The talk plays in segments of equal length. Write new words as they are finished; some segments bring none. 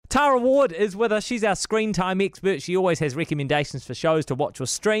Tara Ward is with us. She's our screen time expert. She always has recommendations for shows to watch or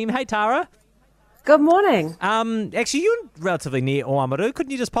stream. Hey, Tara. Good morning. Actually, you're relatively near Oamaru.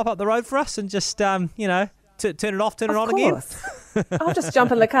 Couldn't you just pop up the road for us and just, turn it off, turn it on again? I'll just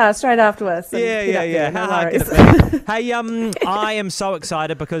jump in the car straight afterwards. Yeah. No worries. Hey, I am so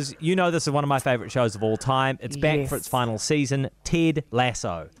excited because you know this is one of my favourite shows of all time. It's back for its final season, Ted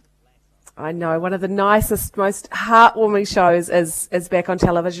Lasso. I know, one of the nicest, most heartwarming shows is back on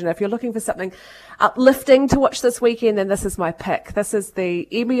television. If you're looking for something uplifting to watch this weekend, then this is my pick. This is the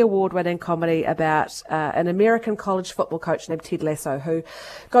Emmy Award-winning comedy about an American college football coach named Ted Lasso who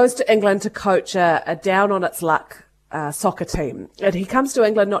goes to England to coach a down-on-its-luck soccer team. And he comes to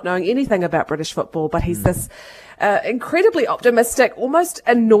England not knowing anything about British football, but he's this incredibly optimistic, almost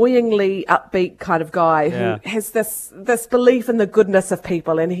annoyingly upbeat kind of guy who has this belief in the goodness of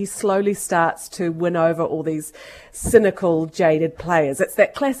people, and he slowly starts to win over all these cynical, jaded players. It's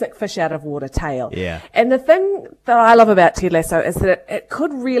that classic fish out of water tale. Yeah. And the thing that I love about Ted Lasso is that it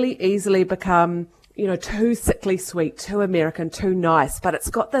could really easily become too sickly sweet, too American, too nice, but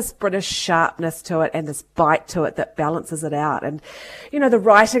it's got this British sharpness to it and this bite to it that balances it out. And, the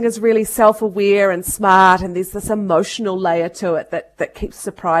writing is really self-aware and smart, and there's this emotional layer to it that keeps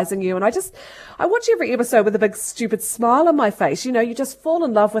surprising you. And I watch every episode with a big stupid smile on my face. You just fall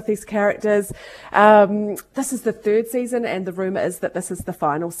in love with these characters. This is the third season, and the rumour is that this is the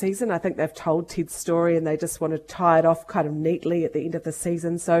final season. I think they've told Ted's story and they just want to tie it off kind of neatly at the end of the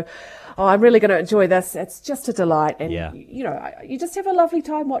season. So, I'm really going to enjoy this. It's just a delight, and you just have a lovely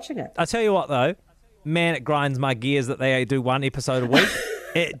time watching it. I tell you what, though, man, it grinds my gears that they do one episode a week.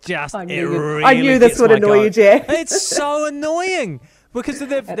 It just, I knew this would annoy you, Jack. It's so annoying because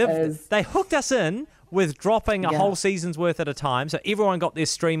they hooked us in with dropping a whole season's worth at a time. So everyone got their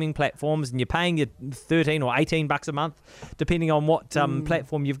streaming platforms, and you're paying your $13 or $18 a month, depending on what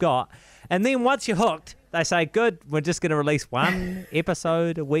platform you've got. And then once you're hooked, they say, good, we're just going to release one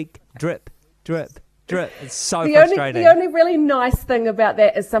episode a week, drip, drip, drip. It's so frustrating. The only really nice thing about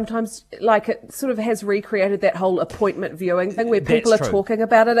that is sometimes, it sort of has recreated that whole appointment viewing thing where people are talking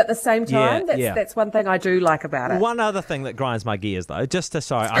about it at the same time. That's one thing I do like about it. One other thing that grinds my gears, though, I'm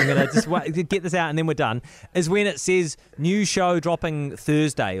going to just get this out and then we're done, is when it says new show dropping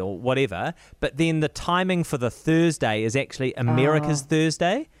Thursday or whatever, but then the timing for the Thursday is actually America's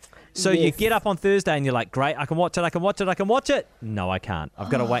Thursday. So you get up on Thursday and you're like, great, I can watch it. No, I can't. I've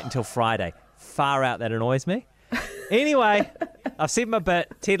got to wait until Friday. Far out, that annoys me. Anyway, I've said my bit.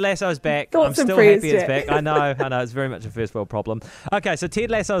 Ted Lasso's back. I'm still happy it's back. I know. It's very much a first world problem. Okay, so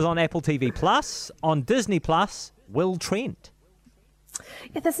Ted Lasso's on Apple TV Plus. On Disney Plus, Will Trent.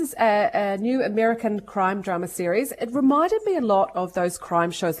 Yeah, this is a new American crime drama series. It reminded me a lot of those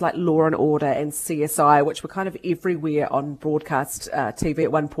crime shows like Law and Order and CSI, which were kind of everywhere on broadcast TV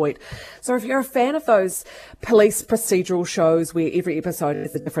at one point. So if you're a fan of those police procedural shows where every episode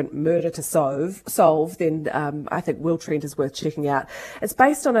is a different murder to solve, then I think Will Trent is worth checking out. It's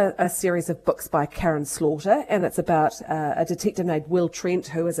based on a series of books by Karen Slaughter, and it's about a detective named Will Trent,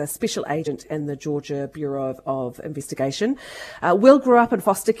 who is a special agent in the Georgia Bureau of Investigation. Will grew up in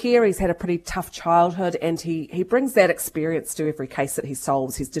foster care. He's had a pretty tough childhood, and he brings that experience to every case that he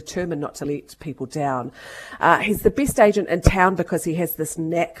solves. He's determined not to let people down. He's the best agent in town because he has this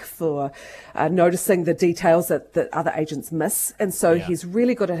knack for noticing the details that other agents miss, and so he's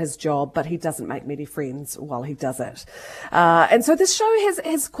really good at his job, but he doesn't make many friends while he does it. And so this show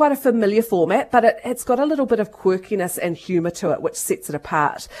has quite a familiar format, but it's got a little bit of quirkiness and humour to it, which sets it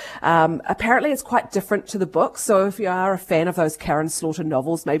apart. Apparently it's quite different to the book, so if you are a fan of those Karen Slaughter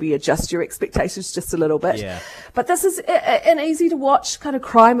novels, maybe adjust your expectations just a little bit. Yeah. But this is an easy to watch kind of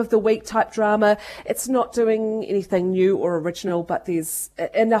crime of the week type drama. It's not doing anything new or original, but there's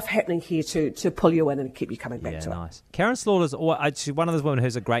enough happening here to pull you in and keep you coming back to nice. it. Karen Slaughter's she's one of those women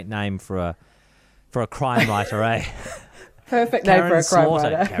who's a great name for a crime writer, eh? Perfect name for a crime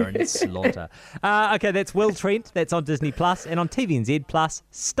writer. Karen Slaughter. Okay, that's Will Trent. That's on Disney Plus, and on TVNZ Plus,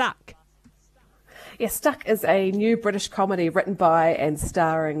 Stuck. Yeah, Stuck is a new British comedy written by and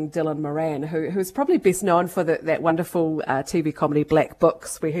starring Dylan Moran, who's probably best known for that wonderful TV comedy Black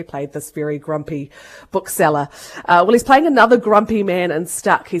Books, where he played this very grumpy bookseller. Well, he's playing another grumpy man in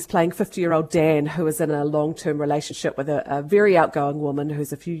Stuck. He's playing 50-year-old Dan, who is in a long-term relationship with a very outgoing woman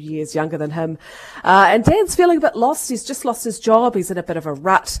who's a few years younger than him. And Dan's feeling a bit lost. He's just lost his job. He's in a bit of a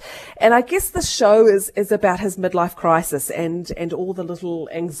rut. And I guess the show is about his midlife crisis and all the little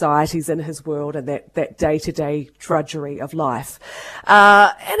anxieties in his world, and that that day-to-day drudgery of life.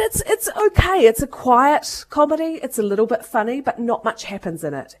 And it's okay. It's a quiet comedy. It's a little bit funny, but not much happens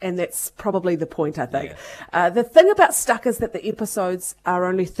in it. And that's probably the point, I think. Yeah. The thing about Stuck is that the episodes are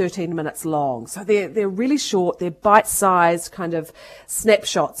only 13 minutes long. So they're really short. They're bite-sized kind of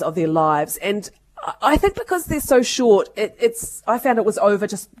snapshots of their lives. And I think because they're so short, I found it was over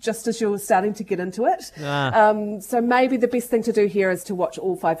just as you were starting to get into it. So maybe the best thing to do here is to watch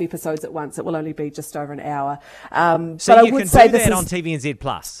all 5 episodes at once. It will only be just over an hour. So but you I would can say do this that is, on TVNZ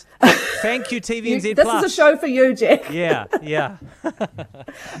Plus. Thank you, TVNZ this Plus. is a show for you, Jack. Yeah.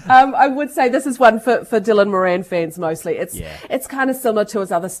 I would say this is one for Dylan Moran fans mostly. It's kind of similar to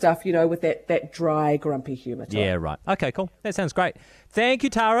his other stuff, with that dry, grumpy humour to it. Yeah, right. Okay, cool. That sounds great. Thank you,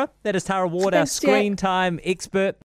 Tara. That is Tara Ward, Thanks, our screen time expert.